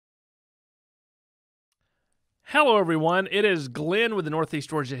Hello, everyone. It is Glenn with the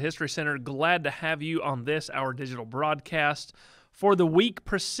Northeast Georgia History Center. Glad to have you on this, our digital broadcast for the week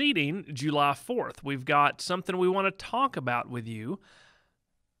preceding July 4th. We've got something we want to talk about with you.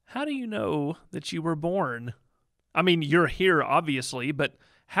 How do you know that you were born? I mean, you're here, obviously, but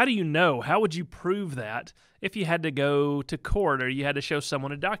how do you know? How would you prove that if you had to go to court or you had to show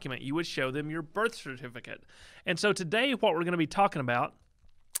someone a document? You would show them your birth certificate. And so today, what we're going to be talking about,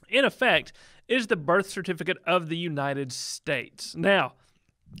 in effect, is the birth certificate of the United States. Now,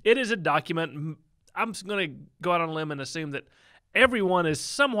 it is a document. I'm going to go out on a limb and assume that everyone is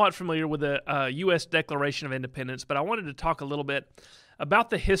somewhat familiar with the U.S. Declaration of Independence, but I wanted to talk a little bit about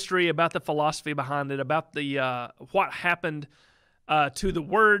the history, about the philosophy behind it, about the what happened to the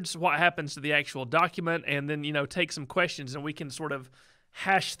words, what happens to the actual document, and then, take some questions and we can sort of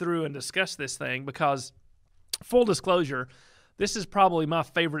hash through and discuss this thing because, full disclosure, this is probably my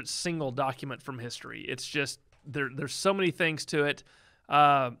favorite single document from history. It's just, there's so many things to it.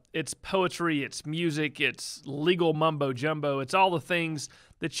 It's poetry, it's music, it's legal mumbo-jumbo. It's all the things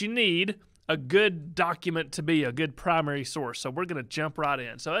that you need a good document to be, a good primary source. So we're going to jump right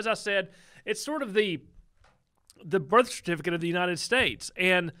in. So as I said, it's sort of the birth certificate of the United States.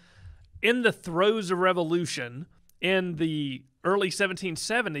 And in the throes of revolution in the early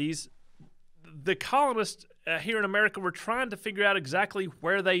 1770s, the colonists here in America were trying to figure out exactly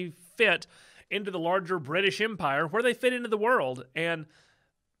where they fit into the larger British Empire, where they fit into the world. And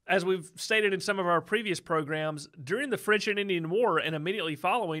as we've stated in some of our previous programs, during the French and Indian War and immediately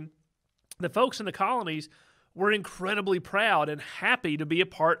following, the folks in the colonies were incredibly proud and happy to be a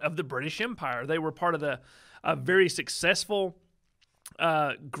part of the British Empire. They were part of a very successful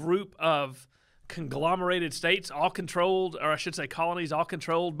group of conglomerated states, all controlled, or I should say colonies, all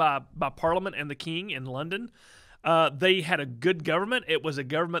controlled by Parliament and the King in London. They had a good government. It was a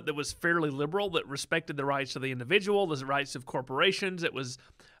government that was fairly liberal, that respected the rights of the individual, the rights of corporations. It was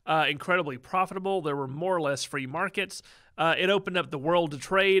incredibly profitable. There were more or less free markets. It opened up the world to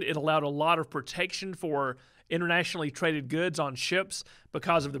trade. It allowed a lot of protection for internationally traded goods on ships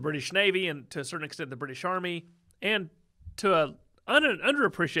because of the British Navy and, to a certain extent, the British Army, and to an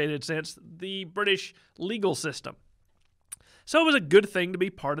underappreciated sense, the British legal system. So it was a good thing to be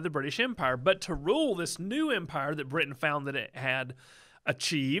part of the British Empire, but to rule this new empire that Britain found that it had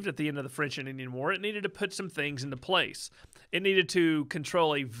achieved at the end of the French and Indian War, it needed to put some things into place. It needed to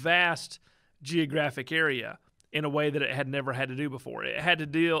control a vast geographic area in a way that it had never had to do before. It had to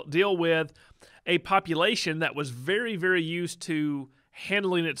deal with a population that was very, very used to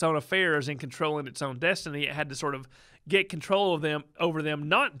handling its own affairs and controlling its own destiny. It had to sort of get control of them over them,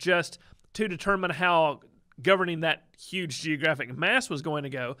 not just to determine how governing that huge geographic mass was going to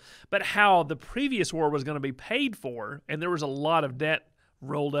go, but how the previous war was going to be paid for, and there was a lot of debt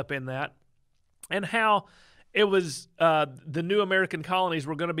rolled up in that, and how it was the new American colonies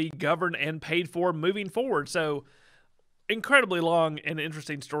were going to be governed and paid for moving forward. So incredibly long and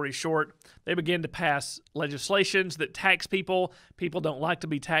interesting story short, they began to pass legislations that tax people. People don't like to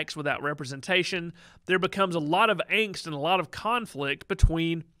be taxed without representation. There becomes a lot of angst and a lot of conflict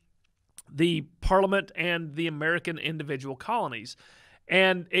between the Parliament and the American individual colonies.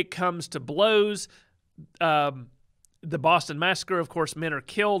 And it comes to blows. The Boston Massacre, of course, men are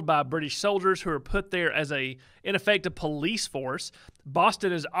killed by British soldiers who are put there as in effect, a police force.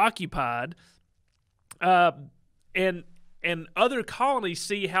 Boston is occupied, and other colonies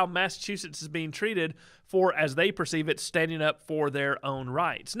see how Massachusetts is being treated for, as they perceive it, standing up for their own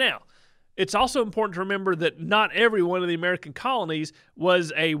rights. Now, it's also important to remember that not every one of the American colonies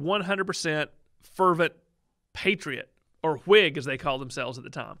was a 100% fervent patriot, or Whig as they called themselves at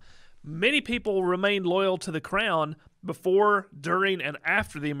the time. Many people remained loyal to the crown before, during, and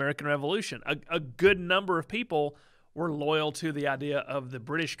after the American Revolution. A good number of people were loyal to the idea of the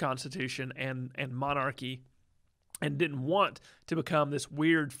British Constitution and monarchy, and didn't want to become this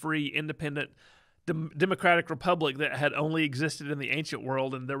weird, free, independent, democratic republic that had only existed in the ancient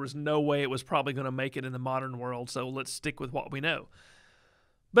world, and there was no way it was probably going to make it in the modern world, so let's stick with what we know.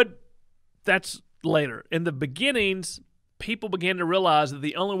 But that's later. In the beginnings, people began to realize that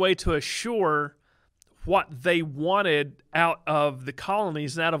the only way to assure what they wanted out of the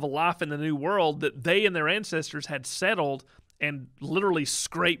colonies and out of a life in the new world that they and their ancestors had settled and literally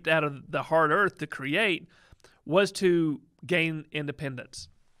scraped out of the hard earth to create was to gain independence.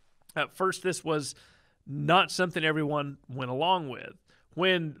 At first, this was not something everyone went along with.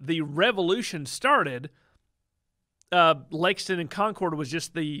 When the revolution started, Lexington and Concord was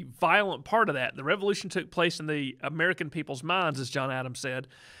just the violent part of that. The revolution took place in the American people's minds, as John Adams said.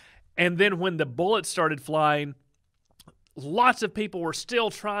 And then when the bullets started flying, lots of people were still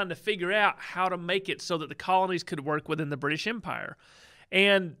trying to figure out how to make it so that the colonies could work within the British Empire.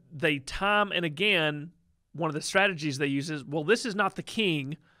 And they, time and again, one of the strategies they use is, well, this is not the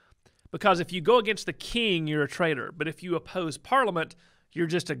king, because if you go against the king, you're a traitor. But if you oppose Parliament, you're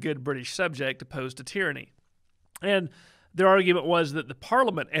just a good British subject opposed to tyranny. And their argument was that the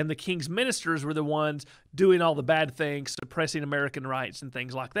Parliament and the king's ministers were the ones doing all the bad things, suppressing American rights and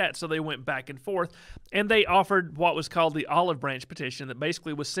things like that. So they went back and forth, and they offered what was called the Olive Branch Petition that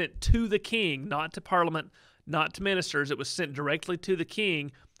basically was sent to the king, not to Parliament, not to ministers. It was sent directly to the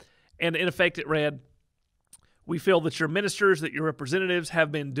king, and in effect it read, "We feel that your ministers, that your representatives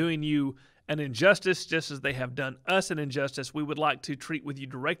have been doing you an injustice just as they have done us an injustice. We would like to treat with you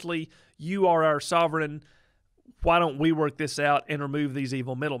directly. You are our sovereign. Why don't we work this out and remove these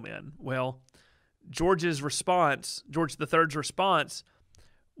evil middlemen?" Well, George III's response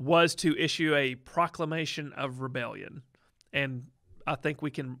was to issue a proclamation of rebellion. And I think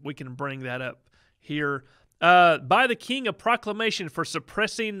we can bring that up here. By the king, a proclamation for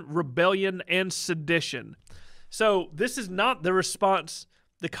suppressing rebellion and sedition. So this is not the response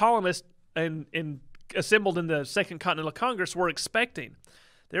the colonists assembled in the Second Continental Congress were expecting.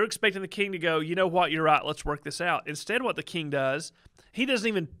 They were expecting the king to go, you know what, you're right, let's work this out. Instead, what the king does, he doesn't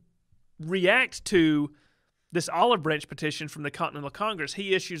even react to this Olive Branch Petition from the Continental Congress.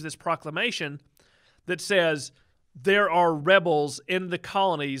 He issues this proclamation that says there are rebels in the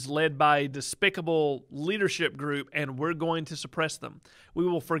colonies led by a despicable leadership group, and we're going to suppress them. We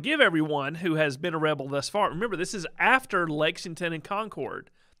will forgive everyone who has been a rebel thus far. Remember, this is after Lexington and Concord.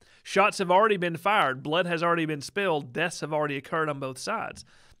 Shots have already been fired. Blood has already been spilled. Deaths have already occurred on both sides.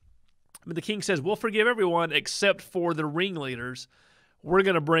 But the king says, we'll forgive everyone except for the ringleaders. We're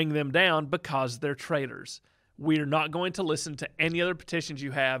going to bring them down because they're traitors. We are not going to listen to any other petitions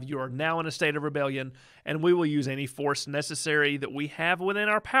you have. You are now in a state of rebellion, and we will use any force necessary that we have within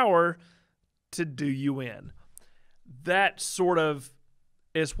our power to do you in. That sort of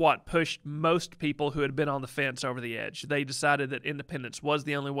is what pushed most people who had been on the fence over the edge. They decided that independence was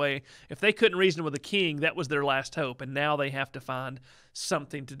the only way. If they couldn't reason with the king, that was their last hope, and now they have to find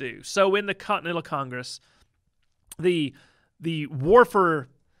something to do. So in the Continental Congress, the war for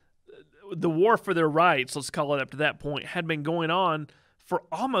their rights, let's call it up to that point, had been going on for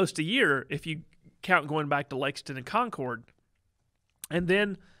almost a year if you count going back to Lexington and Concord. And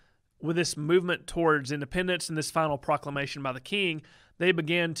then with this movement towards independence and this final proclamation by the king, they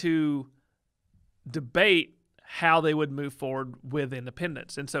began to debate how they would move forward with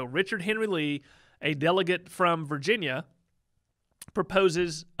independence. And so Richard Henry Lee, a delegate from Virginia,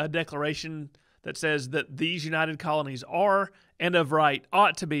 proposes a declaration that says that these united colonies are and of right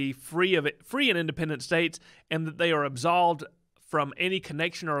ought to be free and independent states, and that they are absolved from any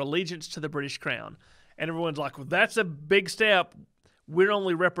connection or allegiance to the British crown. And everyone's like, well, that's a big step. We're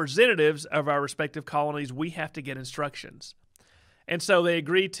only representatives of our respective colonies. We have to get instructions. And so they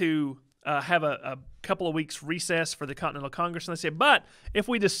agreed to have a couple of weeks recess for the Continental Congress. And they said, but if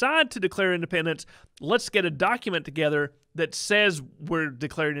we decide to declare independence, let's get a document together that says we're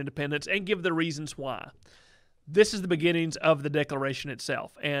declaring independence and give the reasons why. This is the beginnings of the Declaration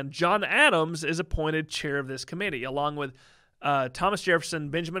itself. And John Adams is appointed chair of this committee, along with Thomas Jefferson,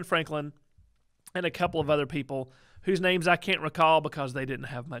 Benjamin Franklin, and a couple of other people whose names I can't recall because they didn't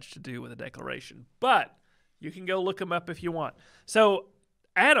have much to do with the Declaration. But you can go look them up if you want. So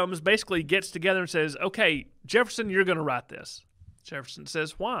Adams basically gets together and says, okay, Jefferson, you're going to write this. Jefferson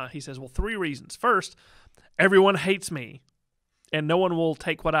says, why? He says, well, 3 reasons. First, everyone hates me, and no one will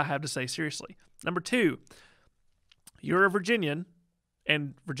take what I have to say seriously. Number 2, you're a Virginian,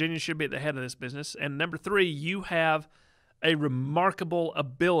 and Virginia should be at the head of this business. And number 3, you have a remarkable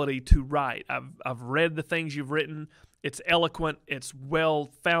ability to write. I've read the things you've written. It's eloquent. It's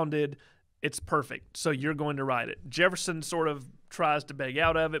well-founded. It's perfect. So you're going to write it. Jefferson sort of tries to beg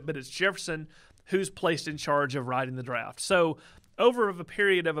out of it, but it's Jefferson who's placed in charge of writing the draft. So over a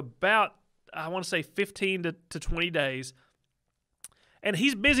period of about, I want to say 15 to 20 days, and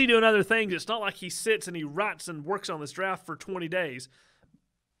he's busy doing other things. It's not like he sits and he writes and works on this draft for 20 days.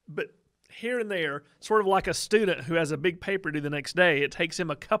 But here and there, sort of like a student who has a big paper due the next day, it takes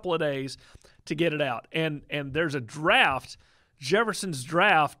him a couple of days to get it out. And there's a draft, Jefferson's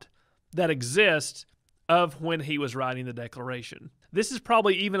draft, that exists of when he was writing the Declaration. This is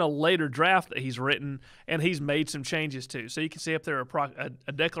probably even a later draft that he's written, and he's made some changes to. So you can see up there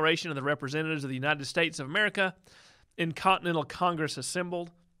a Declaration of the Representatives of the United States of America in General Congress assembled.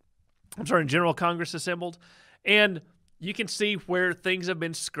 And you can see where things have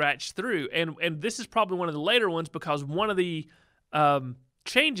been scratched through. And this is probably one of the later ones because one of the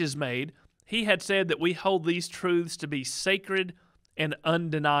changes made he had said that we hold these truths to be sacred and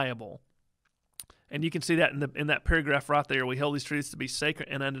undeniable. And you can see that in that paragraph right there. We hold these truths to be sacred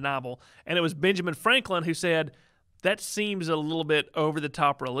and undeniable. And it was Benjamin Franklin who said, that seems a little bit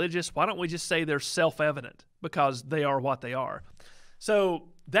over-the-top religious. Why don't we just say they're self-evident because they are what they are? So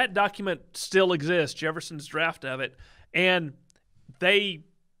that document still exists, Jefferson's draft of it. And the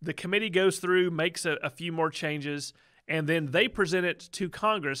committee goes through, makes a few more changes, and then they present it to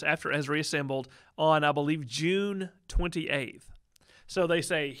Congress after it has reassembled on, I believe, June 28th. So they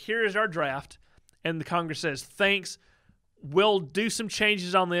say, here is our draft. And the Congress says, thanks, we'll do some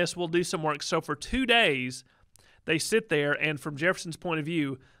changes on this, we'll do some work. So for 2 days, they sit there, and from Jefferson's point of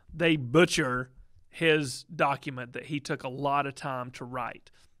view, they butcher his document that he took a lot of time to write.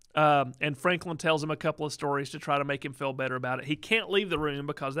 And Franklin tells him a couple of stories to try to make him feel better about it. He can't leave the room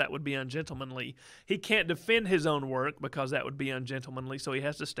because that would be ungentlemanly. He can't defend his own work because that would be ungentlemanly, so he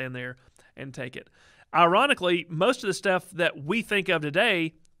has to stand there and take it. Ironically, most of the stuff that we think of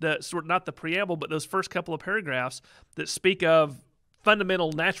today, not the preamble, but those first couple of paragraphs that speak of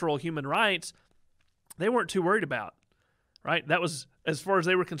fundamental natural human rights, they weren't too worried about, right? That was, as far as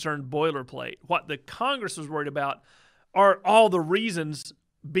they were concerned, boilerplate. What the Congress was worried about are all the reasons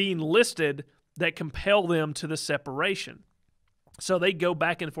being listed that compel them to the separation. So they go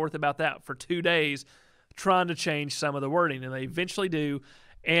back and forth about that for 2 days, trying to change some of the wording, and they eventually do.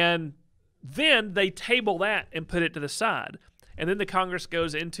 And then they table that and put it to the side. And then the Congress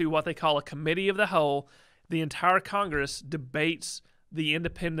goes into what they call a committee of the whole. The entire Congress debates the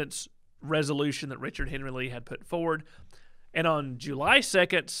independence resolution that Richard Henry Lee had put forward. And on July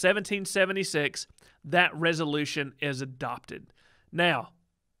 2nd, 1776, that resolution is adopted. Now,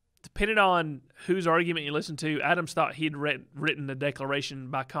 depending on whose argument you listen to, Adams thought he'd written a declaration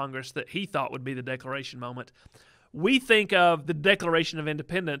by Congress that he thought would be the Declaration moment. We think of the Declaration of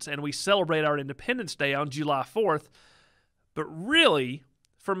Independence, and we celebrate our Independence Day on July 4th. But really,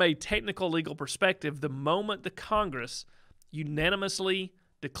 from a technical legal perspective, the moment the Congress unanimously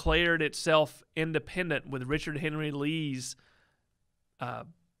declared itself independent with Richard Henry Lee's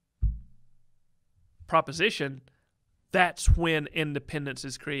proposition, that's when independence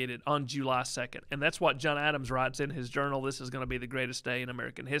is created, on July 2nd. And that's what John Adams writes in his journal. This is going to be the greatest day in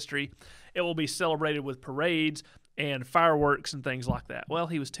American history. It will be celebrated with parades and fireworks and things like that. Well,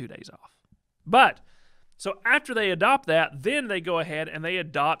 he was 2 days off. But so after they adopt that, then they go ahead and they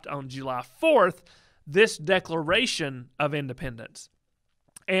adopt on July 4th this Declaration of Independence.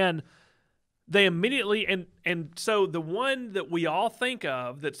 And they immediately, and so the one that we all think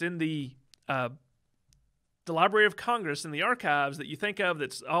of that's in the Library of Congress and the archives that you think of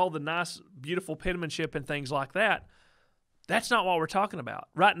that's all the nice, beautiful penmanship and things like that, that's not what we're talking about.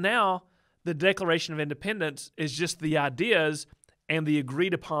 Right now, the Declaration of Independence is just the ideas and the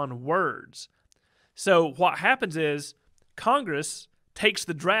agreed upon words. So what happens is Congress takes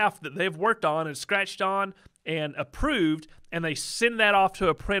the draft that they've worked on and scratched on and approved, and they send that off to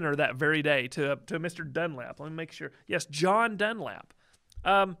a printer that very day, to Mr. Dunlap. Let me make sure. Yes, John Dunlap.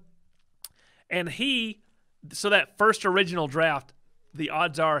 And so that first original draft, the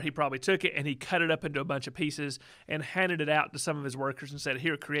odds are he probably took it and he cut it up into a bunch of pieces and handed it out to some of his workers and said,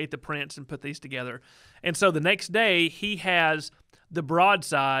 here, create the prints and put these together. And so the next day he has the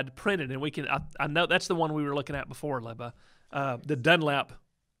broadside printed, and we can, I know that's the one we were looking at before, Leba, the Dunlap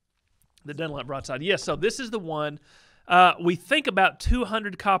broadside. Yes, so this is the one. We think about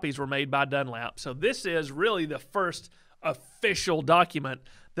 200 copies were made by Dunlap. So this is really the first official document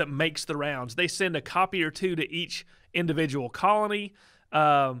that makes the rounds. They send a copy or two to each individual colony.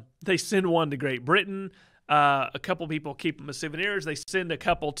 They send one to Great Britain. A couple people keep them as souvenirs. They send a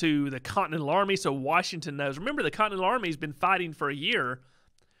couple to the Continental Army, so Washington knows. Remember, the Continental Army's been fighting for a year.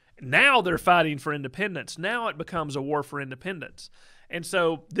 Now they're fighting for independence. Now it becomes a war for independence. And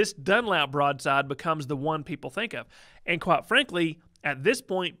so this Dunlap broadside becomes the one people think of. And quite frankly, at this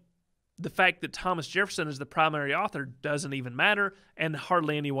point, the fact that Thomas Jefferson is the primary author doesn't even matter, and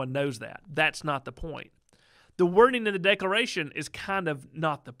hardly anyone knows that. That's not the point. The wording in the Declaration is kind of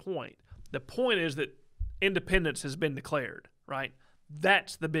not the point. The point is that independence has been declared, right?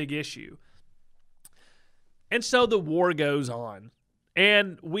 That's the big issue. And so the war goes on,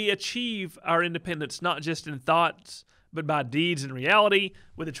 and we achieve our independence not just in thoughts, but by deeds and reality,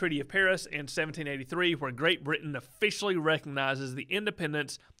 with the Treaty of Paris in 1783, where Great Britain officially recognizes the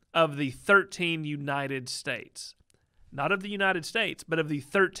independence of the 13 United States. Not of the United States, but of the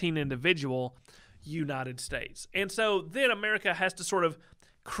 13 individual United States. And so then America has to sort of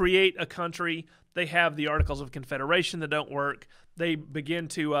create a country. They have the Articles of Confederation that don't work. They begin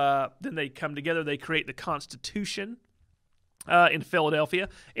to, then they come together, they create the Constitution. in Philadelphia,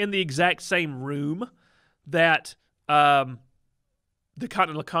 in the exact same room that the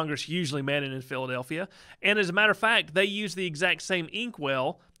Continental Congress usually met in Philadelphia. And as a matter of fact, they used the exact same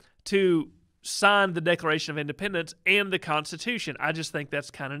inkwell to sign the Declaration of Independence and the Constitution. I just think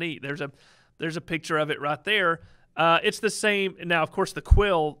that's kind of neat. There's a picture of it right there. It's the same. Now, of course, the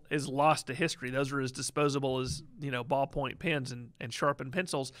quill is lost to history. Those are as disposable as, ballpoint pens and sharpened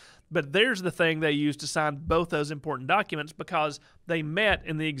pencils. But there's the thing they used to sign both those important documents because they met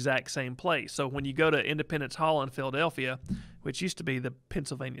in the exact same place. So when you go to Independence Hall in Philadelphia, which used to be the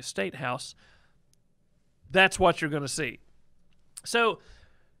Pennsylvania State House, that's what you're going to see. So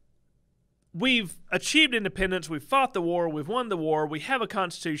we've achieved independence. We've fought the war. We've won the war. We have a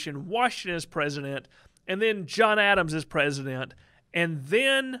constitution. Washington is president. And then John Adams is president. And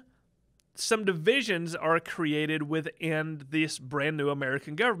then some divisions are created within this brand new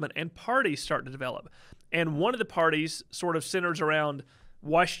American government, and parties start to develop. And one of the parties sort of centers around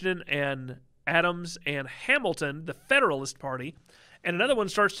Washington and Adams and Hamilton, the Federalist Party, and another one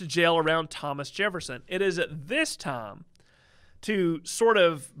starts to gel around Thomas Jefferson. It is at this time, to sort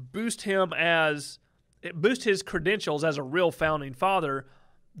of boost his credentials as a real founding father,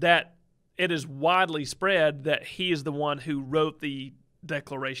 that it is widely spread that he is the one who wrote the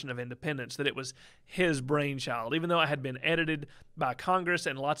Declaration of Independence, that it was his brainchild. Even though it had been edited by Congress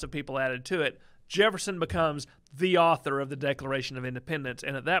and lots of people added to it, Jefferson becomes the author of the Declaration of Independence.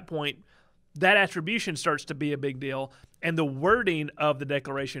 And at that point, that attribution starts to be a big deal, and the wording of the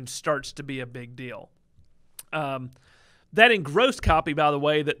Declaration starts to be a big deal. That engrossed copy, by the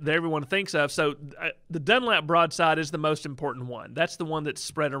way, that everyone thinks of, so the Dunlap broadside is the most important one. That's the one that's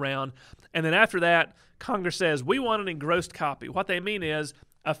spread around. And then after that, Congress says, we want an engrossed copy. What they mean is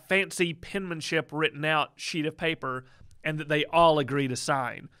a fancy penmanship written out sheet of paper, and that they all agree to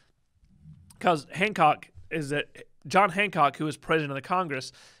sign. Because John Hancock, who is president of the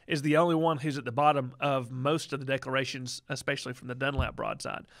Congress, is the only one who's at the bottom of most of the declarations, especially from the Dunlap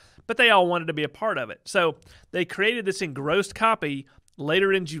broadside. But they all wanted to be a part of it. So they created this engrossed copy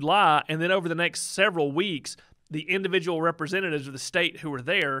later in July, and then over the next several weeks, the individual representatives of the state who were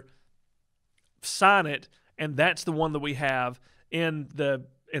there sign it, and that's the one that we have in the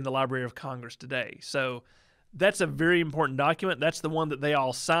Library of Congress today. So that's a very important document. That's the one that they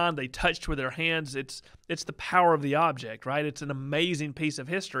all signed. They touched with their hands. It's the power of the object, right? It's an amazing piece of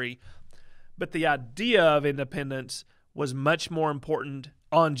history. But the idea of independence was much more important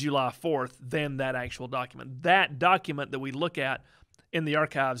on July 4th than that actual document. That document that we look at in the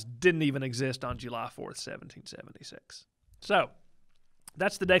archives didn't even exist on July 4th, 1776. So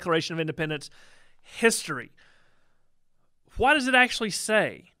that's the Declaration of Independence. History. What does it actually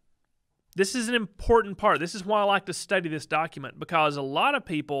say? This is an important part. This is why I like to study this document, because a lot of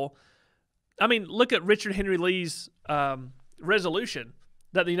people, look at Richard Henry Lee's resolution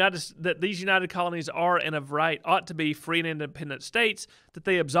that these United Colonies are and of right ought to be free and independent states, that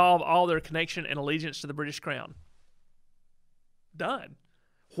they absolve all their connection and allegiance to the British Crown. Done.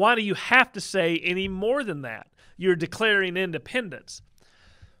 Why do you have to say any more than that? You're declaring independence.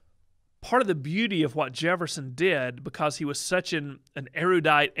 Part of the beauty of what Jefferson did, because he was such an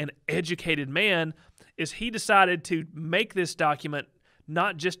erudite and educated man, is he decided to make this document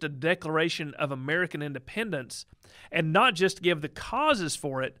not just a declaration of American independence, and not just give the causes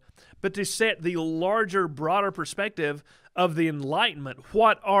for it, but to set the larger, broader perspective of the Enlightenment.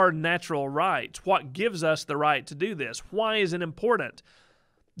 What are natural rights? What gives us the right to do this? Why is it important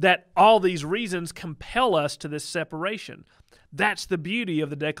that all these reasons compel us to this separation? That's the beauty of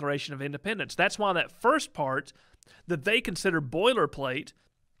the Declaration of Independence. That's why that first part that they consider boilerplate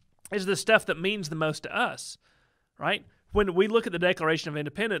is the stuff that means the most to us, right? When we look at the Declaration of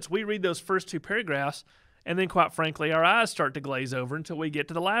Independence, we read those first two paragraphs, and then, quite frankly, our eyes start to glaze over until we get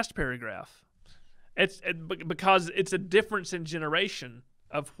to the last paragraph. Because it's a difference in generation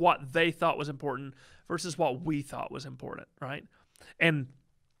of what they thought was important versus what we thought was important, right? And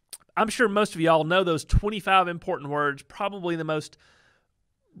I'm sure most of y'all know those 25 important words, probably the most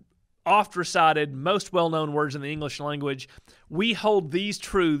oft-recited, most well-known words in the English language. We hold these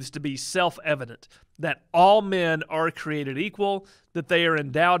truths to be self-evident, that all men are created equal, that they are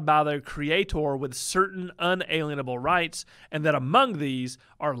endowed by their Creator with certain unalienable rights, and that among these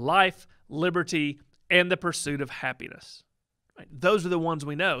are life, liberty, and the pursuit of happiness. Right? Those are the ones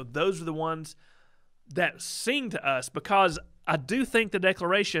we know. Those are the ones that sing to us, because I do think the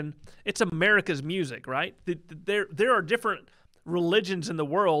Declaration, it's America's music, right? There are different religions in the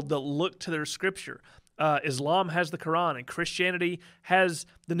world that look to their scripture. Islam has the Quran, and Christianity has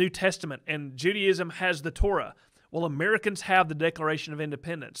the New Testament, and Judaism has the Torah. Well, Americans have the Declaration of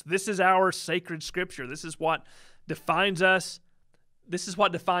Independence. This is our sacred scripture. This is what defines us. This is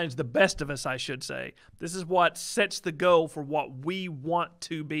what defines the best of us, I should say. This is what sets the goal for what we want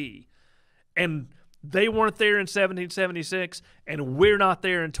to be. And they weren't there in 1776, and we're not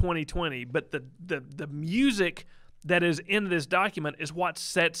there in 2020. But the music that is in this document is what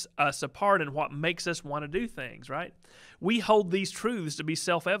sets us apart and what makes us want to do things, right? We hold these truths to be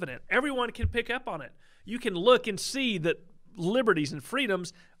self-evident. Everyone can pick up on it. You can look and see that liberties and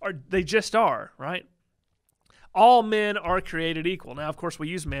freedoms they just are, right? All men are created equal. Now, of course, we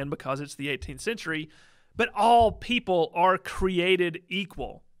use men because it's the 18th century, but all people are created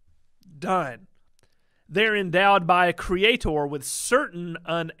equal. Done. They're endowed by a creator with certain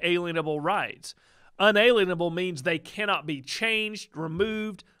unalienable rights. Unalienable means they cannot be changed,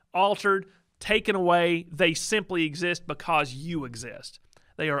 removed, altered, taken away. They simply exist because you exist.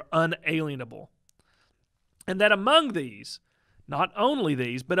 They are unalienable. And that among these, not only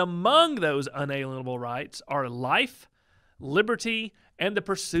these, but among those unalienable rights are life, liberty, and the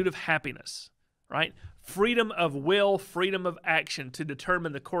pursuit of happiness, right? Freedom of will, freedom of action to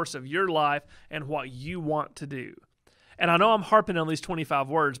determine the course of your life and what you want to do. And I know I'm harping on these 25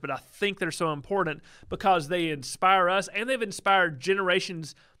 words, but I think they're so important because they inspire us and they've inspired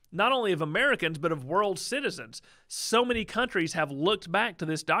generations not only of Americans, but of world citizens. So many countries have looked back to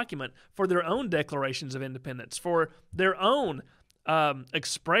this document for their own declarations of independence, for their own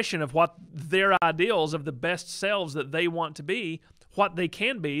expression of what their ideals of the best selves that they want to be, what they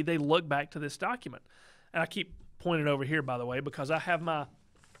can be. They look back to this document. And I keep pointing over here, by the way, because I have my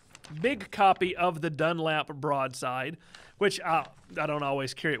big copy of the Dunlap broadside, which I don't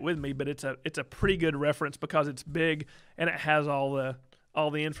always carry it with me, but it's a pretty good reference because it's big and it has all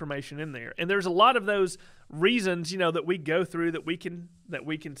the information in there. And there's a lot of those reasons, that we go through that we can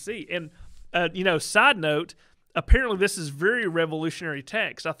see. And side note, apparently this is very revolutionary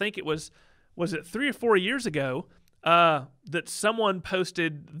text. I think it was it 3 or 4 years ago that someone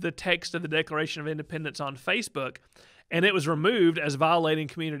posted the text of the Declaration of Independence on Facebook, and it was removed as violating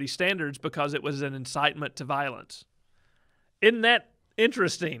community standards because it was an incitement to violence. Isn't that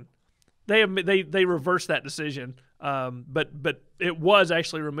interesting? They reversed that decision, but it was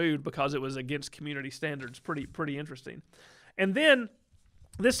actually removed because it was against community standards. Pretty interesting. And then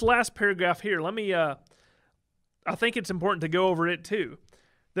this last paragraph here, I think it's important to go over it too.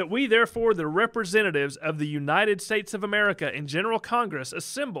 That we, therefore, the representatives of the United States of America in General Congress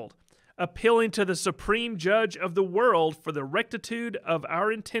assembled, appealing to the Supreme Judge of the world for the rectitude of our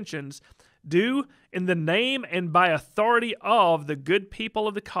intentions, do, in the name and by authority of the good people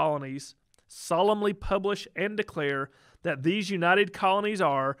of the colonies, solemnly publish and declare that these united colonies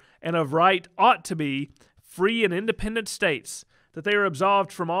are, and of right ought to be, free and independent states, that they are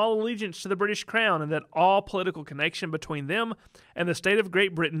absolved from all allegiance to the British Crown, and that all political connection between them and the state of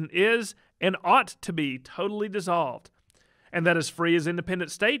Great Britain is and ought to be totally dissolved, and that as free as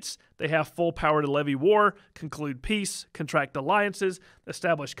independent states, they have full power to levy war, conclude peace, contract alliances,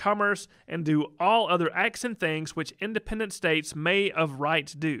 establish commerce, and do all other acts and things which independent states may of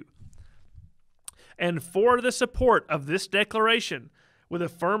right do. And for the support of this declaration, with a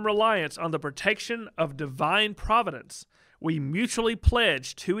firm reliance on the protection of divine providence, we mutually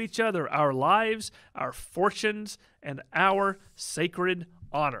pledge to each other our lives, our fortunes, and our sacred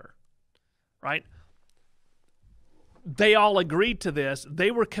honor. Right? They all agreed to this. They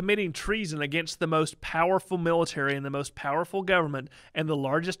were committing treason against the most powerful military and the most powerful government and the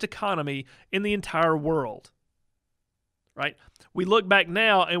largest economy in the entire world. Right? We look back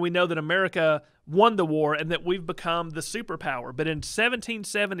now and we know that America won the war and that we've become the superpower. But in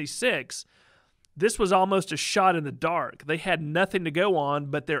 1776, this was almost a shot in the dark. They had nothing to go on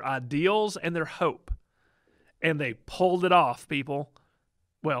but their ideals and their hope. And they pulled it off, people.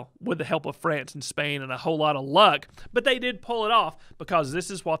 Well, with the help of France and Spain and a whole lot of luck. But they did pull it off because this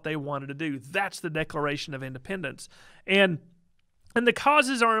is what they wanted to do. That's the Declaration of Independence. And the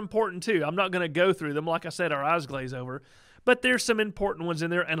causes are important too. I'm not going to go through them. Like I said, our eyes glaze over. But there's some important ones in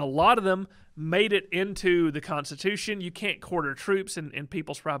there, and a lot of them made it into the Constitution. You can't quarter troops in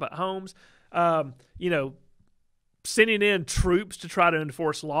people's private homes. Sending in troops to try to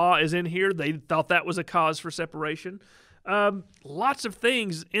enforce law is in here. They thought that was a cause for separation. Lots of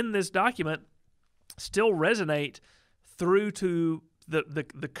things in this document still resonate through to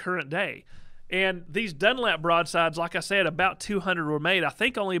the current day. And these Dunlap broadsides, like I said, about 200 were made. I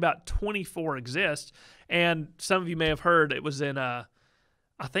think only about 24 exist. And some of you may have heard it was in, I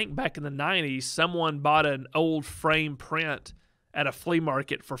think back in the 90s, someone bought an old frame print at a flea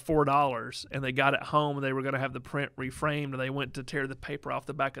market for $4, and they got it home, and they were going to have the print reframed, and they went to tear the paper off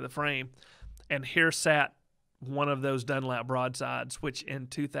the back of the frame. And here sat one of those Dunlap broadsides, which in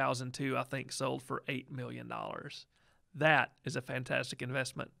 2002 I think sold for $8 million. That is a fantastic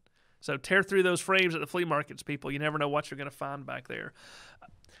investment. So tear through those frames at the flea markets, people. You never know what you're going to find back there.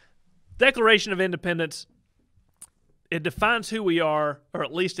 Declaration of Independence, it defines who we are, or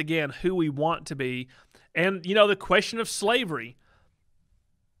at least, again, who we want to be. And, the question of slavery.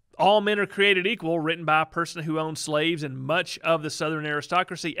 All men are created equal, written by a person who owned slaves, and much of the Southern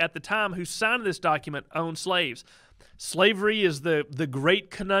aristocracy at the time who signed this document owned slaves. Slavery is the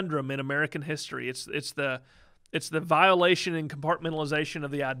great conundrum in American history. It's the violation and compartmentalization of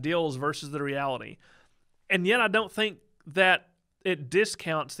the ideals versus the reality. And yet I don't think that it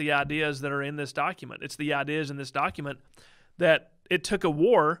discounts the ideas that are in this document. It's the ideas in this document that it took a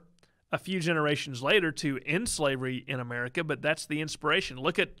war a few generations later to end slavery in America, but that's the inspiration.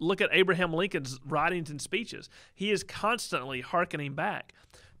 Look at Abraham Lincoln's writings and speeches. He is constantly hearkening back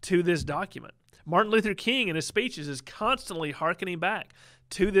to this document. Martin Luther King in his speeches is constantly hearkening back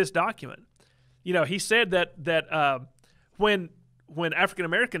to this document. He said that when African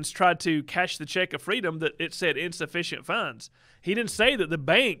Americans tried to cash the check of freedom, that it said insufficient funds. He didn't say that the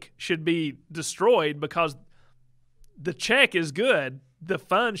bank should be destroyed because the check is good. The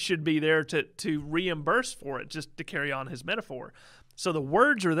funds should be there to reimburse for it, just to carry on his metaphor. So the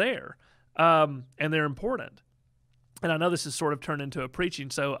words are there, and they're important. And I know this has sort of turned into a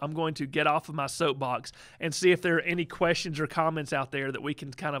preaching, so I'm going to get off of my soapbox and see if there are any questions or comments out there that we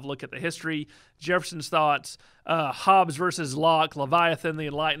can kind of look at the history, Jefferson's thoughts, Hobbes versus Locke, Leviathan, the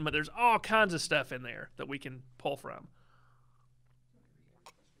Enlightenment. There's all kinds of stuff in there that we can pull from.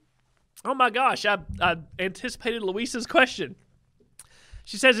 Oh my gosh, I anticipated Luisa's question.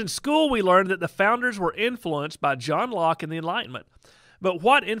 She says, in school we learned that the founders were influenced by John Locke and the Enlightenment. But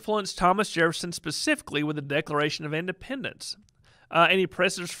what influenced Thomas Jefferson specifically with the Declaration of Independence? Any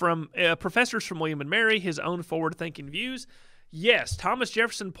professors from William and Mary, his own forward-thinking views? Yes, Thomas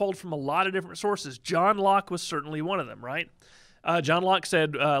Jefferson pulled from a lot of different sources. John Locke was certainly one of them, right? John Locke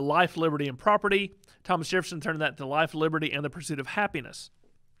said life, liberty, and property. Thomas Jefferson turned that to life, liberty, and the pursuit of happiness.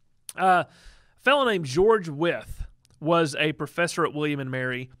 A fellow named George Wythe was a professor at William and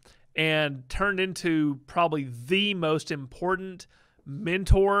Mary and turned into probably the most important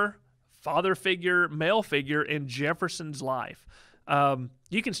mentor, father figure, male figure in Jefferson's life.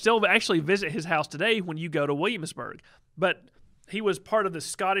 You can still actually visit his house today when you go to Williamsburg. But he was part of the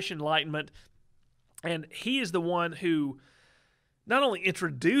Scottish Enlightenment, and he is the one who not only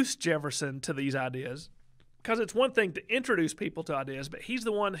introduced Jefferson to these ideas, because it's one thing to introduce people to ideas, but he's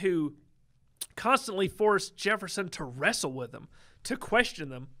the one who constantly forced Jefferson to wrestle with them, to question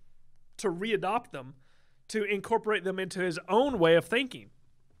them, to readopt them, to incorporate them into his own way of thinking.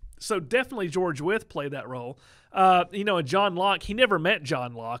 So definitely George Wythe played that role. And John Locke, he never met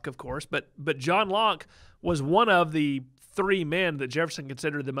John Locke, of course, but John Locke was one of the three men that Jefferson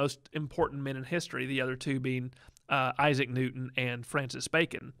considered the most important men in history, the other two being Isaac Newton and Francis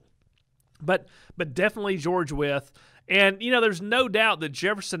Bacon. But definitely George Wythe. And, there's no doubt that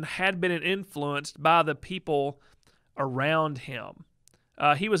Jefferson had been influenced by the people around him.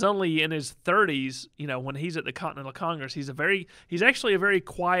 He was only in his 30s, when he's at the Continental Congress. He's actually a very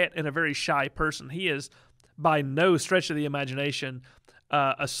quiet and a very shy person. He is, by no stretch of the imagination,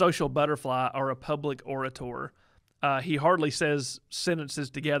 a social butterfly or a public orator. He hardly says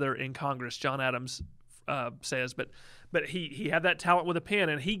sentences together in Congress, John Adams says, but he had that talent with a pen,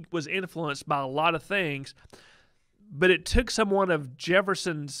 and he was influenced by a lot of things. But it took someone of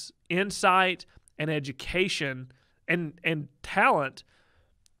Jefferson's insight and education and talent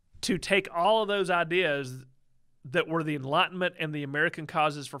to take all of those ideas that were the Enlightenment and the American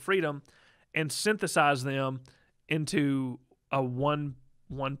causes for freedom and synthesize them into a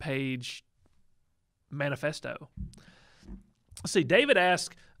one-page manifesto. Let's see, David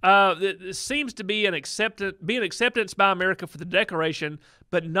asks, it seems to be an acceptance by America for the Declaration,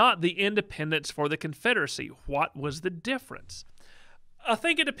 but not the independence for the Confederacy. What was the difference? I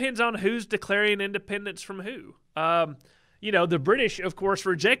think it depends on who's declaring independence from who. The British, of course,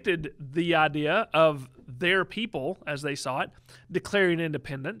 rejected the idea of their people, as they saw it, declaring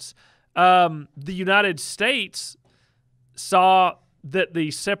independence. The United States saw that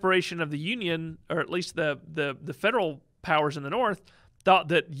the separation of the Union, or at least the federal powers in the North, thought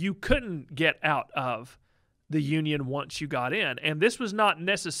that you couldn't get out of the Union once you got in. And this was not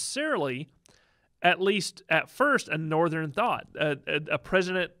necessarily, at least at first, a Northern thought. A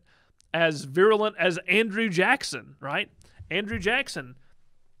president as virulent as Andrew Jackson, right? Andrew Jackson,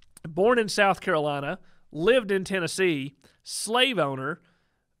 born in South Carolina, lived in Tennessee, slave owner,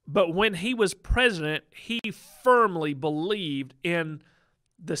 but when he was president, he firmly believed in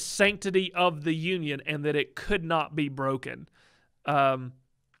the sanctity of the Union and that it could not be broken, no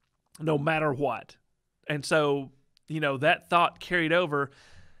matter what. And so, that thought carried over.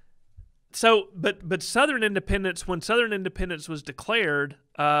 So, but Southern independence, when Southern independence was declared,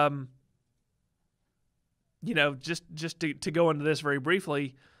 just to go into this very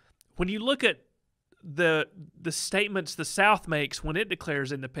briefly, when you look at the statements the South makes when it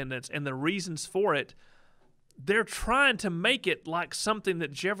declares independence and the reasons for it, they're trying to make it like something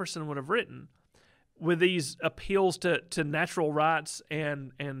that Jefferson would have written, with these appeals to natural rights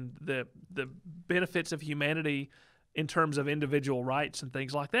and the benefits of humanity in terms of individual rights and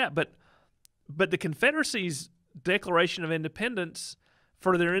things like that. But the Confederacy's Declaration of Independence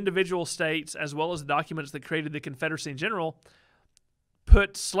for their individual states, as well as the documents that created the Confederacy in general,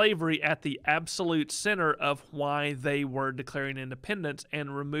 put slavery at the absolute center of why they were declaring independence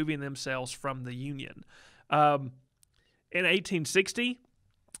and removing themselves from the Union. In 1860,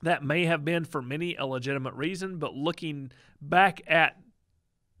 that may have been for many a legitimate reason, but looking back at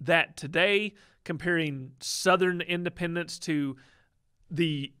that today, comparing Southern independence to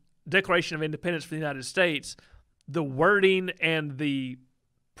the Declaration of Independence for the United States, the wording and the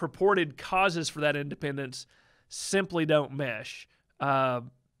purported causes for that independence simply don't mesh.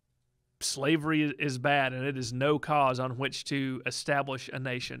 Slavery is bad, and it is no cause on which to establish a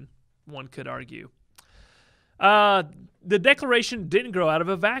nation, one could argue. The Declaration didn't grow out of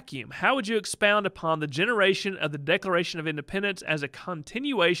a vacuum. How would you expound upon the generation of the Declaration of Independence as a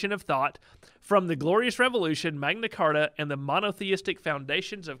continuation of thought from the Glorious Revolution, Magna Carta, and the monotheistic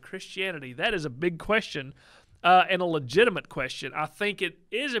foundations of Christianity? That is a big question, and a legitimate question. I think it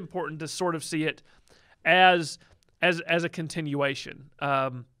is important to sort of see it as a continuation.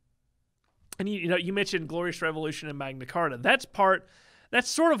 And you mentioned Glorious Revolution and Magna Carta. That's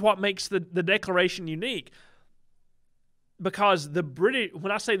sort of what makes the Declaration unique. Because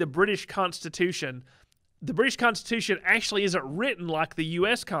when I say the British Constitution actually isn't written like the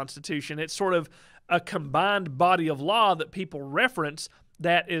U.S. Constitution. It's sort of a combined body of law that people reference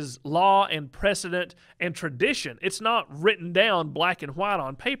that is law and precedent and tradition. It's not written down black and white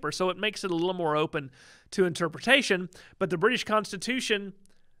on paper, so it makes it a little more open to interpretation. But the British Constitution,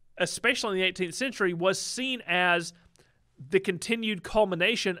 especially in the 18th century, was seen as the continued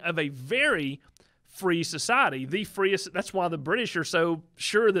culmination of a very free society, the freest. That's why the British are so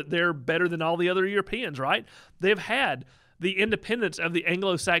sure that they're better than all the other Europeans, right? They've had the independence of the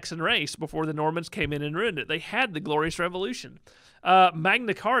Anglo-Saxon race before the Normans came in and ruined it. They had the Glorious Revolution.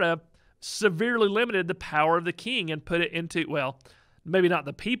 Magna Carta severely limited the power of the king and put it into, well, maybe not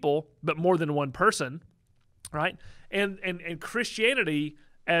the people, but more than one person, right? And Christianity,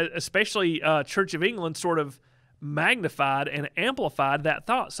 especially Church of England, sort of magnified and amplified that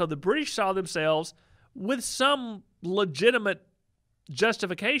thought. So the British saw themselves, with some legitimate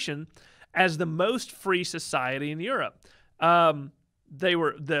justification, as the most free society in Europe. They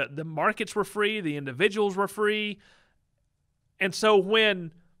were the markets were free, the individuals were free, and so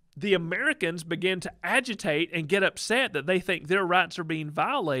when the Americans begin to agitate and get upset that they think their rights are being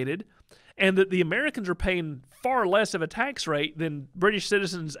violated, and that the Americans are paying far less of a tax rate than British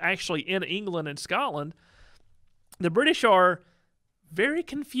citizens actually in England and Scotland, the British are very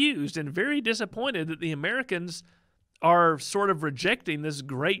confused and very disappointed that the Americans are sort of rejecting this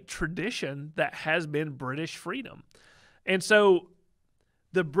great tradition that has been British freedom. And so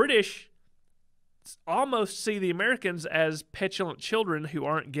the British almost see the Americans as petulant children who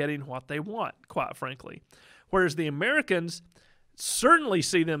aren't getting what they want, quite frankly. Whereas the Americans certainly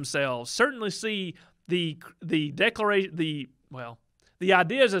see the Declaration, the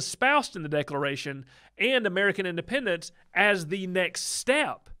ideas espoused in the Declaration and American independence as the next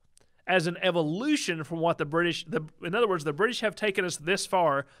step, as an evolution from what in other words, the British have taken us this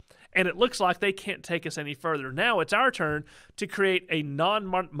far, and it looks like they can't take us any further. Now it's our turn to create a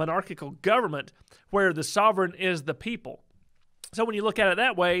non-monarchical government where the sovereign is the people. So when you look at it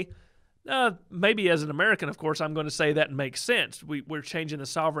that way, maybe as an American, of course, I'm going to say that makes sense. We're changing the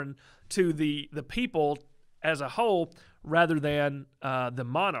sovereign to the people as a whole rather than the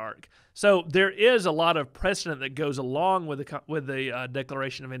monarch. So there is a lot of precedent that goes along with the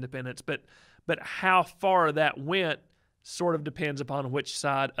Declaration of Independence, but how far that went sort of depends upon which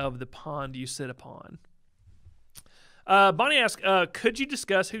side of the pond you sit upon. Bonnie asks, could you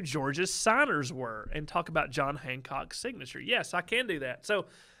discuss who Georgia's signers were and talk about John Hancock's signature? Yes, I can do that. So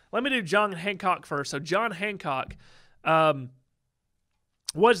let me do John Hancock first. So John Hancock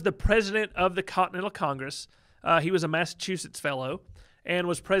was the president of the Continental Congress. He was a Massachusetts fellow and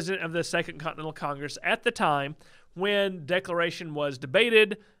was president of the Second Continental Congress at the time when Declaration was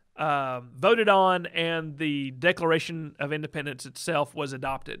debated, voted on, and the Declaration of Independence itself was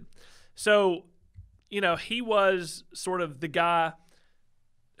adopted. So, he was sort of the guy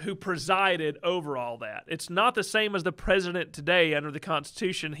who presided over all that. It's not the same as the president today under the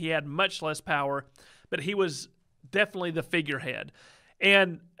Constitution. He had much less power, but he was definitely the figurehead.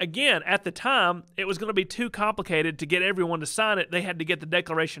 And again, at the time, it was going to be too complicated to get everyone to sign it. They had to get the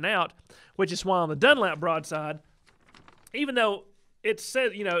Declaration out, which is why on the Dunlap broadside, even though it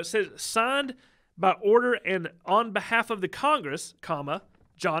says signed by order and on behalf of the Congress, comma,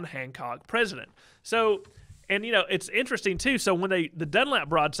 John Hancock, President. So, and it's interesting too. So when the Dunlap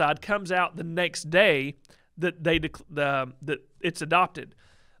broadside comes out the next day that that it's adopted,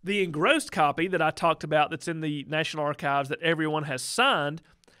 the engrossed copy that I talked about that's in the National Archives that everyone has signed,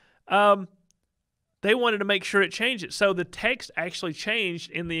 they wanted to make sure it changed it. So the text actually changed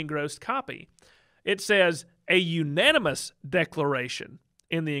in the engrossed copy. It says a unanimous declaration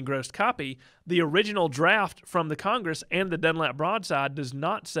in the engrossed copy. The original draft from the Congress and the Dunlap broadside does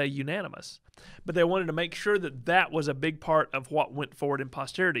not say unanimous. But they wanted to make sure that that was a big part of what went forward in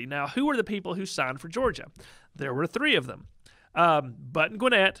posterity. Now, who were the people who signed for Georgia? There were three of them. Button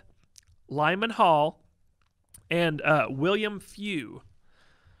Gwinnett, Lyman Hall, and William Few.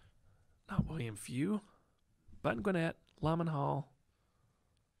 Not William Few. Button Gwinnett, Lyman Hall.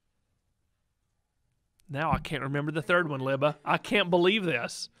 Now I can't remember the third one, Libba. I can't believe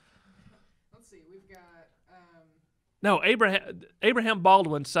this. Let's see. We've got... No, Abraham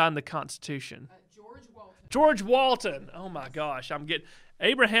Baldwin signed the Constitution. George Walton. George Walton. Oh, my gosh. I'm getting...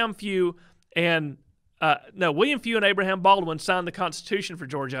 Abraham Few and... William Few and Abraham Baldwin signed the Constitution for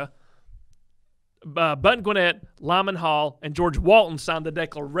Georgia. Button Gwinnett, Lyman Hall, and George Walton signed the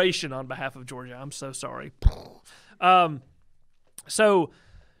Declaration on behalf of Georgia. I'm so sorry.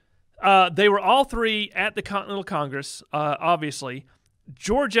 They were all three at the Continental Congress, obviously.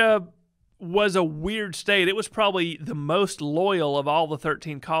 Georgia was a weird state. It was probably the most loyal of all the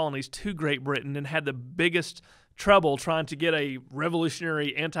 13 colonies to Great Britain and had the biggest trouble trying to get a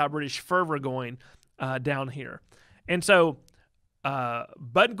revolutionary anti-British fervor going down here. And so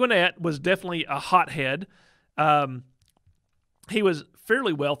Button Gwinnett was definitely a hothead. He was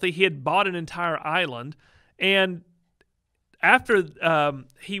fairly wealthy. He had bought an entire island. And after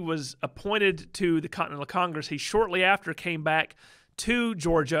he was appointed to the Continental Congress, he shortly after came back to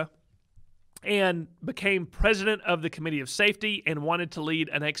Georgia and became president of the Committee of Safety and wanted to lead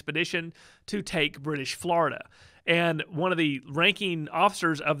an expedition to take British Florida. And one of the ranking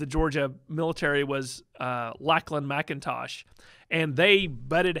officers of the Georgia military was Lachlan McIntosh. And they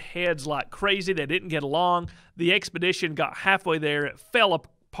butted heads like crazy. They didn't get along. The expedition got halfway there. It fell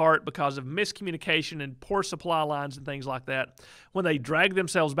apart because of miscommunication and poor supply lines and things like that. When they dragged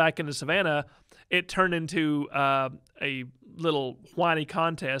themselves back into Savannah, it turned into a little whiny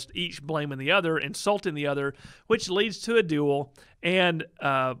contest, each blaming the other, insulting the other, which leads to a duel. And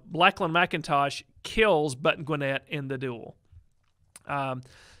Lachlan McIntosh kills Button Gwinnett in the duel.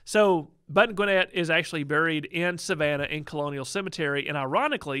 So Button Gwinnett is actually buried in Savannah in Colonial Cemetery. And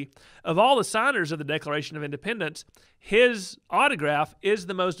ironically, of all the signers of the Declaration of Independence, his autograph is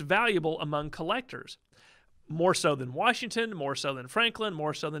the most valuable among collectors. More so than Washington, more so than Franklin,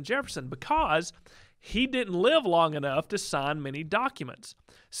 more so than Jefferson, because he didn't live long enough to sign many documents.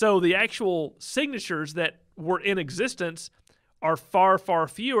 So the actual signatures that were in existence are far, far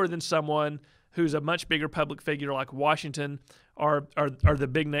fewer than someone who's a much bigger public figure like Washington or the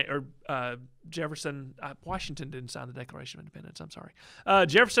big name, or Jefferson. Washington didn't sign the Declaration of Independence, I'm sorry.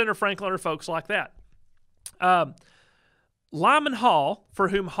 Jefferson or Franklin or folks like that. Lyman Hall, for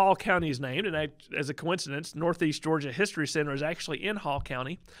whom Hall County is named, and as a coincidence, Northeast Georgia History Center is actually in Hall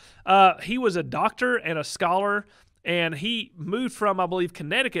County. He was a doctor and a scholar, and he moved from, I believe,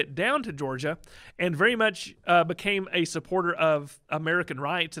 Connecticut down to Georgia and very much became a supporter of American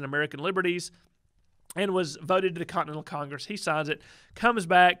rights and American liberties and was voted to the Continental Congress. He signs it, comes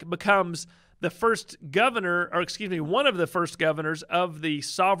back, becomes the first governor, or excuse me, one of the first governors of the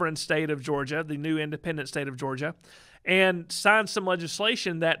sovereign state of Georgia, the new independent state of Georgia, and signs some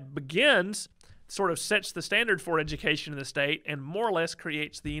legislation that begins, sort of sets the standard for education in the state and more or less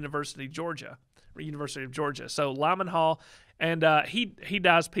creates the University of Georgia. So Lyman Hall, and he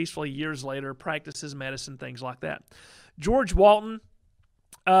dies peacefully years later, practices medicine, things like that. George Walton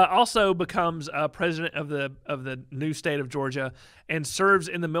also becomes president of the new state of Georgia and serves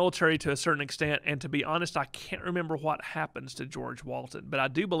in the military to a certain extent. And to be honest, I can't remember what happens to George Walton, but I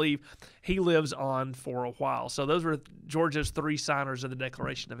do believe he lives on for a while. So those were Georgia's three signers of the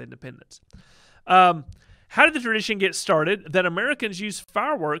Declaration of Independence. How did the tradition get started that Americans use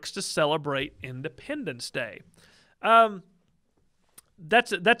fireworks to celebrate Independence Day?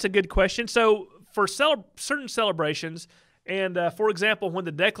 that's a good question. So for certain celebrations, and for example, when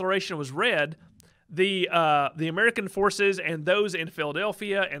the Declaration was read, the American forces and those in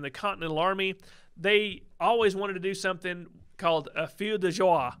Philadelphia and the Continental Army, they always wanted to do something called a feu de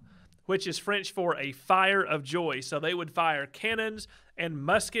joie, which is French for a fire of joy. So they would fire cannons and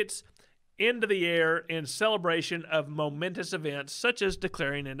muskets into the air in celebration of momentous events such as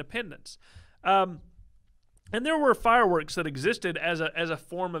declaring independence. And there were fireworks that existed as a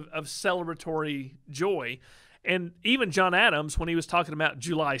form of celebratory joy. And even John Adams, when he was talking about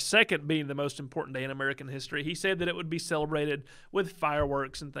July 2nd being the most important day in American history, he said that it would be celebrated with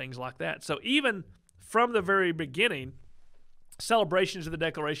fireworks and things like that. So even from the very beginning, celebrations of the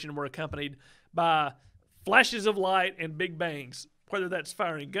Declaration were accompanied by flashes of light and big bangs, whether that's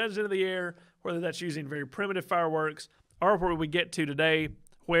firing guns into the air, whether that's using very primitive fireworks, or where we get to today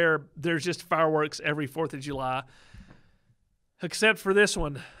where there's just fireworks every 4th of July, except for this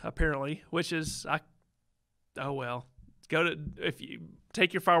one, apparently, which is, oh well. If you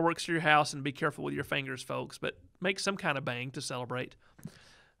take your fireworks to your house and be careful with your fingers, folks, but make some kind of bang to celebrate.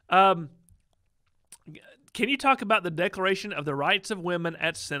 Can you talk about the Declaration of the Rights of Women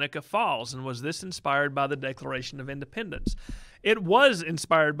at Seneca Falls, and was this inspired by the Declaration of Independence? It was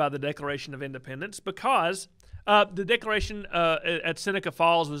inspired by the Declaration of Independence because the Declaration at Seneca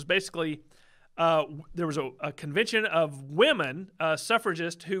Falls was basically there was a convention of women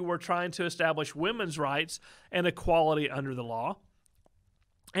suffragists who were trying to establish women's rights and equality under the law.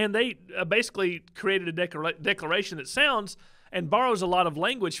 And they basically created a declaration that sounds and borrows a lot of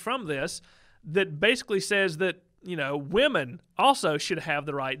language from this that basically says that, you know, women also should have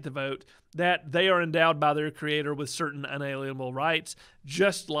the right to vote, that they are endowed by their Creator with certain unalienable rights,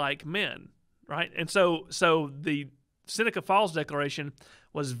 just like men, right? And so the Seneca Falls Declaration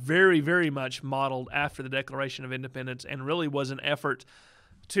was very, very much modeled after the Declaration of Independence and really was an effort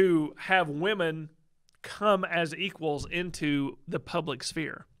to have women come as equals into the public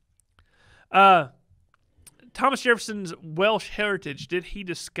sphere. Thomas Jefferson's Welsh heritage, did he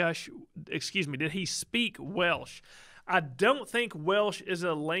speak Welsh? I don't think Welsh is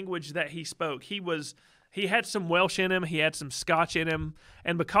a language that he spoke. He had some Welsh in him, he had some Scotch in him,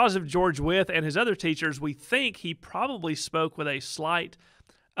 and because of George Wythe and his other teachers, we think he probably spoke with a slight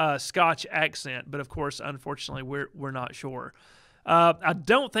Scotch accent, but of course, unfortunately, we're not sure. I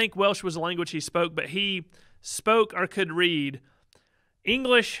don't think Welsh was a language he spoke, but he spoke or could read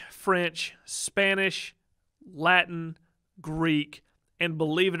English, French, Spanish, Latin, Greek, and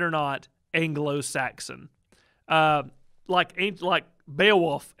believe it or not, Anglo-Saxon. Like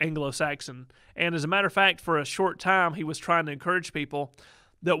Beowulf Anglo-Saxon. And as a matter of fact, for a short time, he was trying to encourage people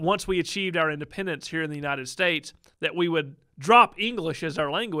that once we achieved our independence here in the United States, that we would drop English as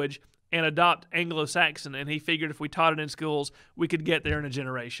our language and adopt Anglo-Saxon. And he figured if we taught it in schools, we could get there in a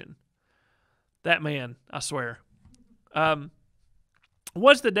generation. That man, I swear.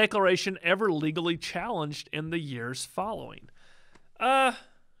 Was the Declaration ever legally challenged in the years following? The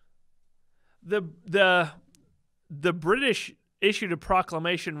British issued a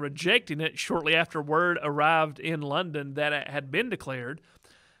proclamation rejecting it shortly after word arrived in London that it had been declared.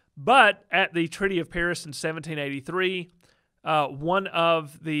 But at the Treaty of Paris in 1783, one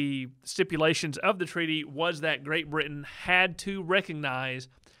of the stipulations of the treaty was that Great Britain had to recognize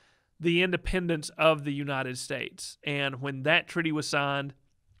the independence of the United States. And when that treaty was signed,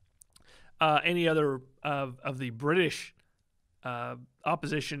 any other of the British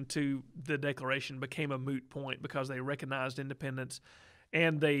opposition to the Declaration became a moot point because they recognized independence,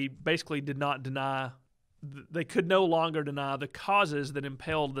 and they basically did not deny, they could no longer deny the causes that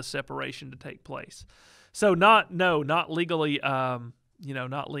impelled the separation to take place. So not legally,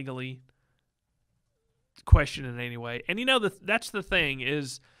 not legally questioned in any way. And that's the thing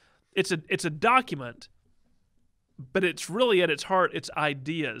is, it's a document, but it's really at its heart, it's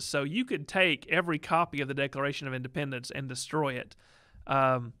ideas. So you could take every copy of the Declaration of Independence and destroy it,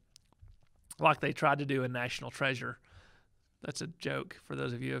 like they tried to do in National Treasure. That's a joke for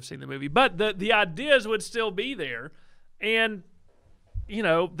those of you who have seen the movie. But the ideas would still be there, and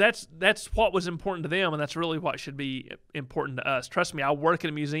that's what was important to them, and that's really what should be important to us. Trust me, I work in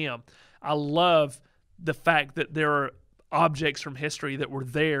a museum. I love the fact that there are objects from history that were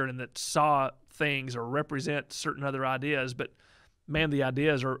there and that saw things or represent certain other ideas, but man, the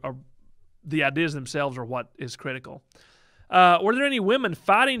ideas themselves are what is critical. Were there any women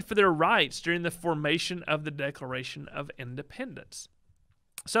fighting for their rights during the formation of the Declaration of Independence?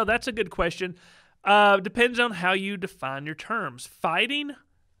 So that's a good question. Depends on how you define your terms. Fighting?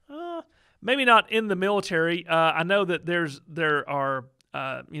 Maybe not in the military. I know that there are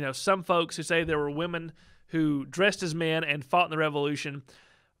some folks who say there were women who dressed as men and fought in the Revolution.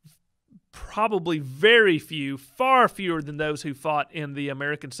 Probably very few, far fewer than those who fought in the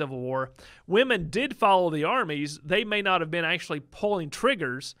American Civil War. Women did follow the armies. They may not have been actually pulling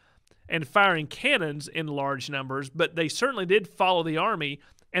triggers and firing cannons in large numbers, but they certainly did follow the army,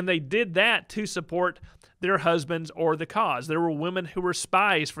 and they did that to support their husbands or the cause. There were women who were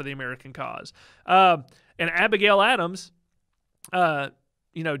spies for the American cause. And Abigail Adams,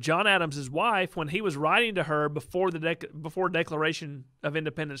 John Adams' wife, when he was writing to her before Declaration of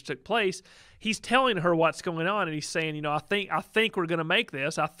Independence took place, he's telling her what's going on, and he's saying, I think we're going to make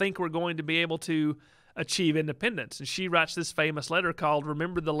this. I think we're going to be able to achieve independence. And she writes this famous letter called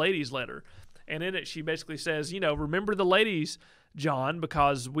Remember the Ladies Letter. And in it, she basically says, remember the ladies, John,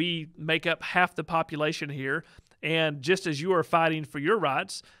 because we make up half the population here. And just as you are fighting for your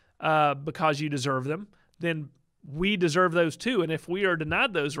rights because you deserve them, then we deserve those too. And if we are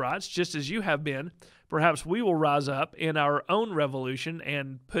denied those rights, just as you have been, perhaps we will rise up in our own revolution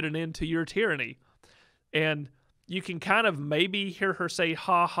and put an end to your tyranny. And you can kind of maybe hear her say,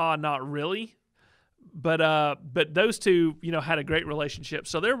 ha ha, not really. But those two, had a great relationship.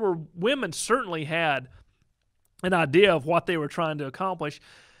 So there were women certainly had an idea of what they were trying to accomplish,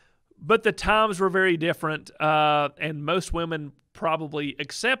 but the times were very different, and most women probably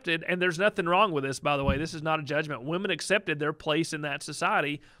accepted, and there's nothing wrong with this, by the way. This is not a judgment. Women accepted their place in that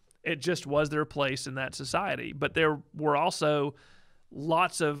society. It just was their place in that society. But there were also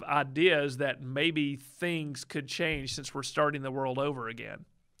lots of ideas that maybe things could change since we're starting the world over again.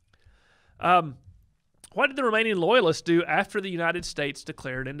 What did the remaining loyalists do after the United States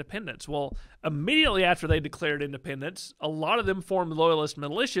declared independence? Well, immediately after they declared independence, a lot of them formed loyalist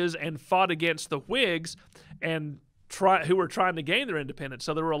militias and fought against the Whigs and who were trying to gain their independence.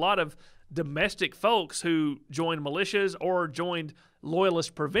 So there were a lot of domestic folks who joined militias or joined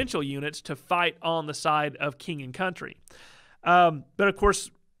loyalist provincial units to fight on the side of king and country. But of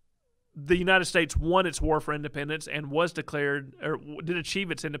course, the United States won its war for independence and was declared, or did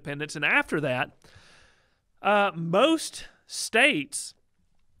achieve its independence. And after that, most states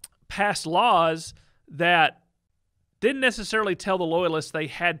passed laws that didn't necessarily tell the loyalists they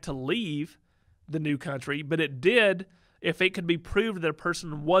had to leave the new country, but it did, if it could be proved that a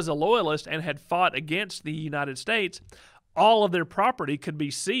person was a loyalist and had fought against the United States, all of their property could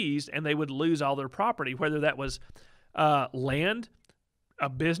be seized and they would lose all their property, whether that was land, a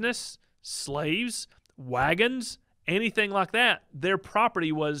business, slaves, wagons, anything like that. Their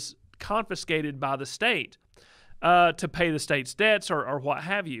property was confiscated by the state to pay the state's debts or what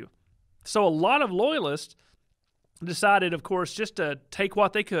have you. So a lot of loyalists decided, of course, just to take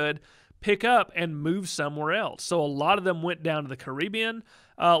what they could, pick up, and move somewhere else. So a lot of them went down to the Caribbean.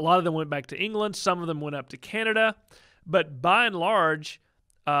 A lot of them went back to England. Some of them went up to Canada. But by and large,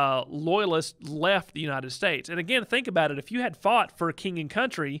 loyalists left the United States. And again, think about it. If you had fought for king and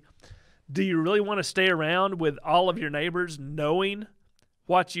country, do you really want to stay around with all of your neighbors knowing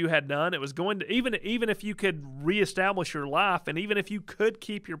what you had done? It was going to, even if you could reestablish your life and even if you could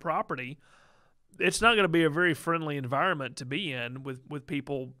keep your property, it's not going to be a very friendly environment to be in with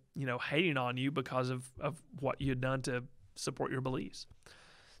people, hating on you because of what you had done to support your beliefs.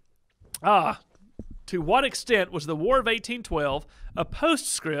 To what extent was the War of 1812 a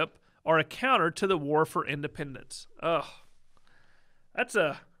postscript or a counter to the War for Independence? That's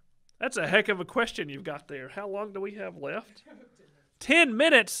a heck of a question you've got there. How long do we have left? 10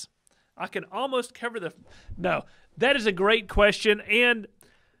 minutes. I can almost cover No, that is a great question, and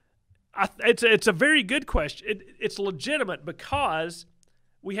it's a very good question. It's legitimate because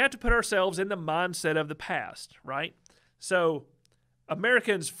we have to put ourselves in the mindset of the past, right? So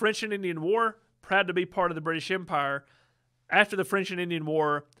Americans, French and Indian War, proud to be part of the British Empire. After the French and Indian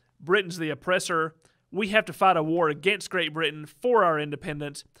War, Britain's the oppressor. We have to fight a war against Great Britain for our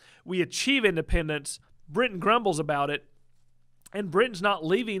independence. We achieve independence. Britain grumbles about it. And Britain's not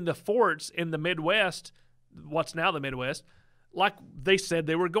leaving the forts in the Midwest, what's now the Midwest, like they said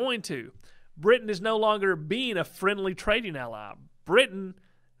they were going to. Britain is no longer being a friendly trading ally. Britain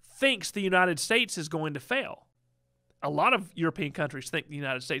thinks the United States is going to fail. A lot of European countries think the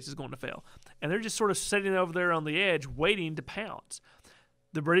United States is going to fail. And they're just sort of sitting over there on the edge waiting to pounce.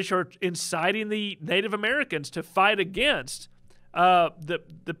 The British are inciting the Native Americans to fight against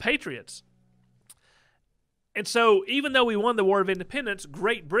the Patriots. And so even though we won the War of Independence,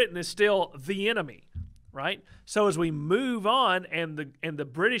 Great Britain is still the enemy, right? So as we move on and the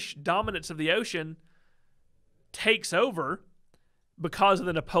British dominance of the ocean takes over because of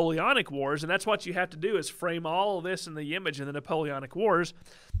the Napoleonic Wars, and that's what you have to do is frame all of this in the image of the Napoleonic Wars.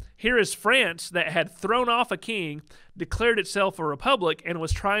 Here is France that had thrown off a king, declared itself a republic, and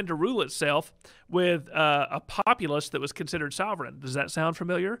was trying to rule itself with a populace that was considered sovereign. Does that sound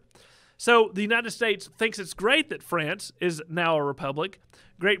familiar? So the United States thinks it's great that France is now a republic.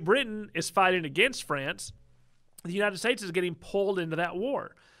 Great Britain is fighting against France. The United States is getting pulled into that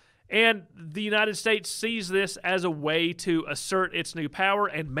war. And the United States sees this as a way to assert its new power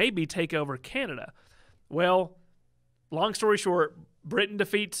and maybe take over Canada. Well, long story short, Britain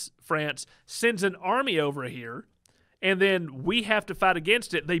defeats France, sends an army over here, and then we have to fight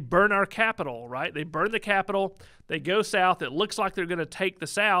against it. They burn our capital, right? They burn the capital. They go south. It looks like they're going to take the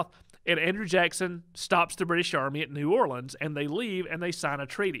South, and Andrew Jackson stops the British Army at New Orleans, and they leave, and they sign a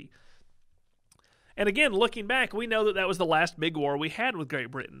treaty. And again, looking back, we know that that was the last big war we had with Great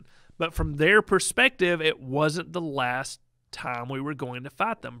Britain. But from their perspective, it wasn't the last time we were going to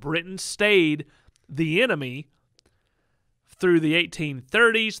fight them. Britain stayed the enemy through the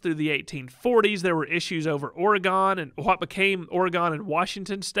 1830s, through the 1840s. There were issues over Oregon and what became Oregon and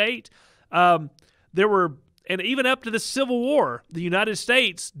Washington State. And even up to the Civil War, the United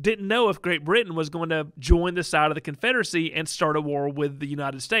States didn't know if Great Britain was going to join the side of the Confederacy and start a war with the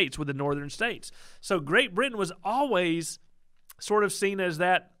United States, with the northern states. So Great Britain was always sort of seen as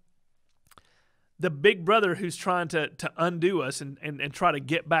the big brother who's trying to undo us and try to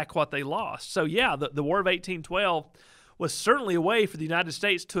get back what they lost. So yeah, the War of 1812 was certainly a way for the United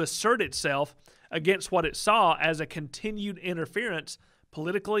States to assert itself against what it saw as a continued interference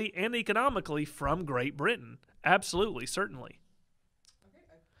politically and economically from Great Britain. Absolutely, certainly.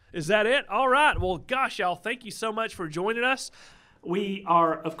 Is that it? All right. Well, gosh, y'all, thank you so much for joining us. We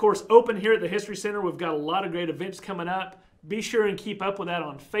are, of course, open here at the History Center. We've got a lot of great events coming up. Be sure and keep up with that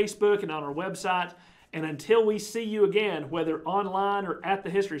on Facebook and on our website. And until we see you again, whether online or at the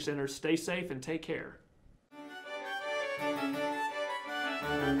History Center, stay safe and take care.